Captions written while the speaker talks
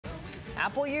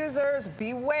Apple users,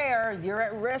 beware, you're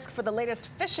at risk for the latest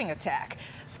phishing attack.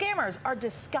 Scammers are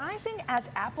disguising as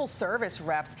Apple service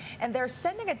reps, and they're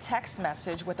sending a text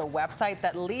message with a website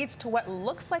that leads to what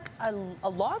looks like a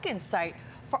login site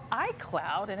for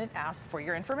iCloud, and it asks for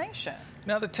your information.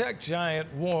 Now, the tech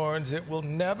giant warns it will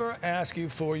never ask you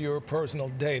for your personal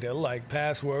data like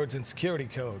passwords and security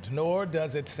codes, nor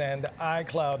does it send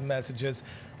iCloud messages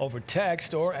over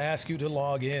text or ask you to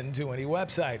log in to any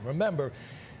website. Remember,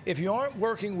 if you aren't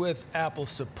working with Apple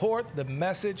support, the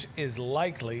message is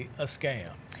likely a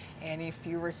scam. And if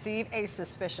you receive a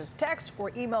suspicious text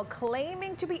or email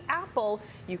claiming to be Apple,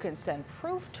 you can send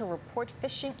proof to report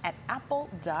phishing at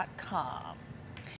apple.com.